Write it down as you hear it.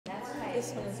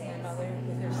This one is my mother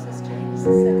with her sister. This is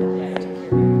the second bride to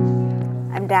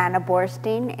carry. I'm Donna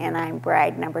Borstein, and I'm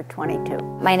bride number 22.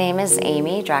 My name is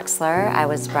Amy Drexler. I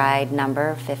was bride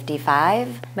number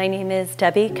 55. My name is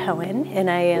Debbie Cohen, and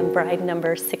I am bride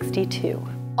number 62.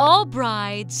 All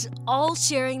brides, all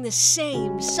sharing the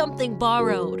same something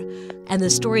borrowed. And the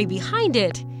story behind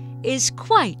it is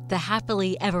quite the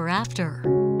happily ever after.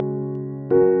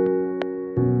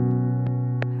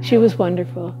 She was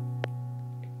wonderful.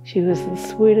 She was the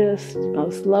sweetest,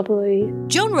 most lovely.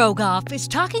 Joan Rogoff is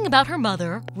talking about her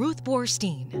mother, Ruth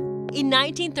Borstein. In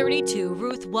 1932,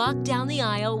 Ruth walked down the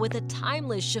aisle with a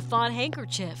timeless chiffon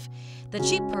handkerchief that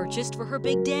she purchased for her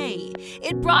big day.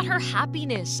 It brought her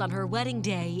happiness on her wedding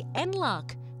day and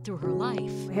luck through her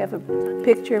life. We have a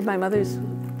picture of my mother's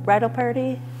bridal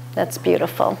party. That's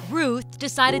beautiful. Ruth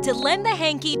decided to lend the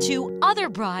hanky to other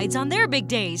brides on their big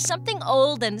days, something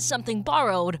old and something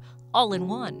borrowed, all in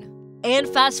one. And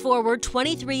fast forward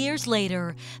 23 years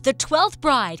later, the 12th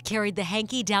bride carried the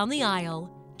hanky down the aisle,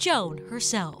 Joan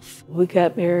herself. We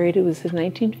got married, it was in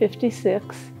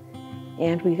 1956,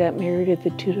 and we got married at the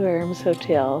Tudor Arms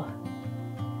Hotel,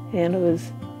 and it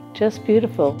was just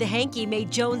beautiful. The hanky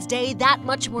made Joan's day that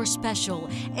much more special,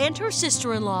 and her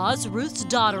sister-in-laws, Ruth's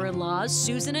daughter-in-laws,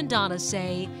 Susan and Donna,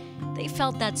 say they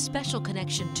felt that special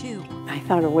connection too. I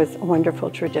thought it was a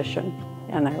wonderful tradition,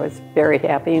 and I was very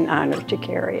happy and honored to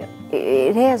carry it.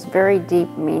 It has very deep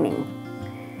meaning,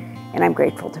 and I'm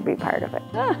grateful to be part of it.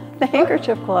 The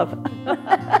Handkerchief Club.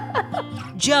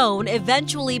 Joan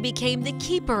eventually became the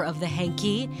keeper of the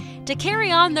hanky to carry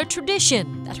on the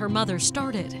tradition that her mother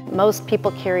started. Most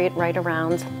people carry it right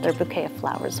around their bouquet of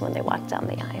flowers when they walk down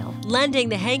the aisle. Lending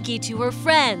the hanky to her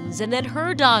friends and then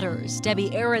her daughters,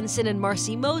 Debbie Aronson and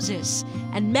Marcy Moses,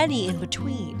 and many in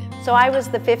between. So I was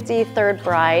the 53rd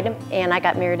bride, and I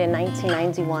got married in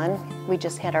 1991. We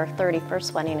just had our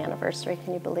 31st wedding anniversary.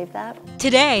 Can you believe that?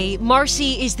 Today,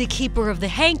 Marcy is the keeper of the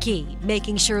hanky,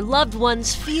 making sure loved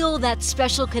ones feel that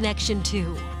special connection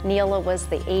too. Neela was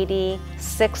the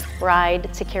 86th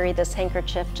bride to carry this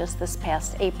handkerchief just this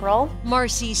past April.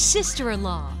 Marcy's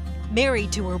sister-in-law,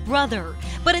 married to her brother.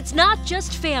 But it's not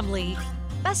just family.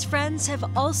 Best friends have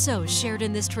also shared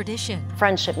in this tradition.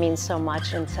 Friendship means so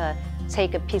much, and to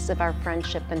take a piece of our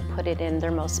friendship and put it in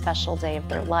their most special day of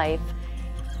their life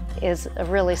is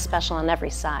really special on every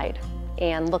side.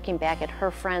 And looking back at her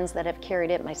friends that have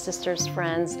carried it, my sister's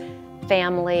friends,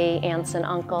 family, aunts and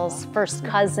uncles, first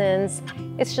cousins,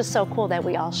 it's just so cool that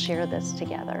we all share this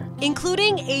together.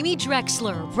 Including Amy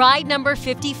Drexler, bride number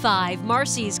 55,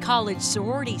 Marcy's college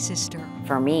sorority sister.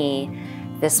 For me,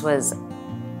 this was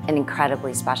an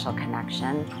incredibly special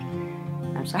connection.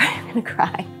 I'm sorry, I'm gonna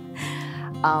cry.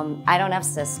 I don't have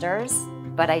sisters,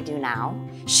 but I do now.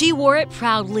 She wore it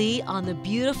proudly on the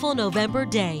beautiful November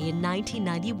day in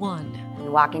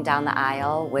 1991. Walking down the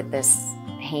aisle with this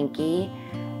hanky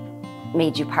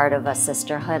made you part of a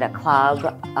sisterhood, a club,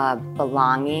 a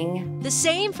belonging. The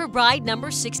same for bride number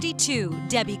 62,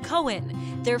 Debbie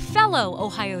Cohen, their fellow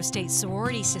Ohio State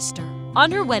sorority sister.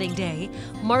 On her wedding day,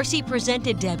 Marcy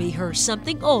presented Debbie her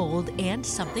something old and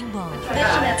something borrowed.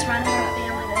 Tradition that's running our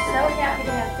family. We're so happy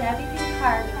to have Debbie be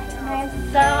part of it. And I'm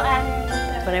so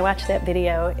honored. When I watch that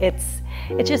video, it's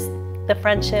just the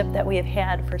friendship that we have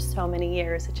had for so many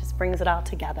years. It just brings it all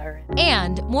together.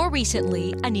 And more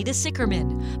recently, Anita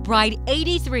Sickerman, bride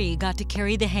 83, got to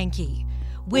carry the hanky.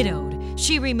 Widowed,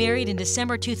 she remarried in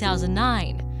December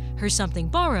 2009. Her something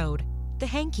borrowed, the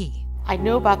hanky. I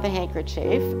knew about the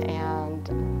handkerchief, and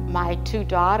my two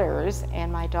daughters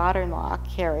and my daughter-in-law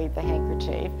carried the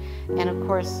handkerchief. And of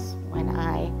course, when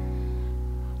I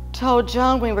told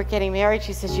Joan we were getting married,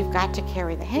 she says, "You've got to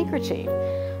carry the handkerchief."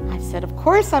 I said, "Of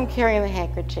course I'm carrying the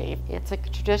handkerchief. It's a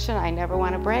tradition I never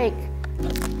want to break."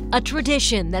 A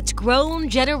tradition that's grown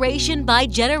generation by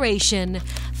generation.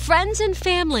 Friends and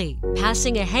family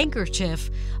passing a handkerchief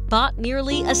bought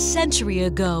nearly a century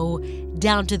ago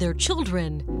down to their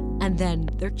children and then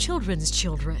their children's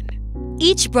children.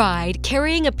 Each bride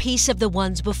carrying a piece of the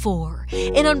ones before,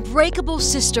 an unbreakable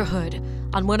sisterhood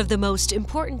on one of the most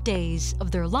important days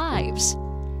of their lives.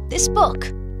 This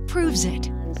book proves it.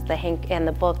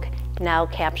 The book now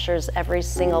captures every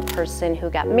single person who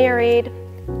got married,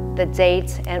 the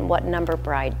date, and what number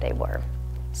bride they were.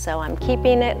 So I'm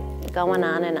keeping it going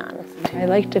on and on. I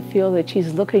like to feel that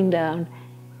she's looking down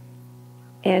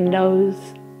and knows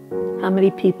how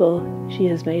many people she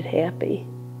has made happy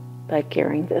by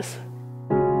carrying this.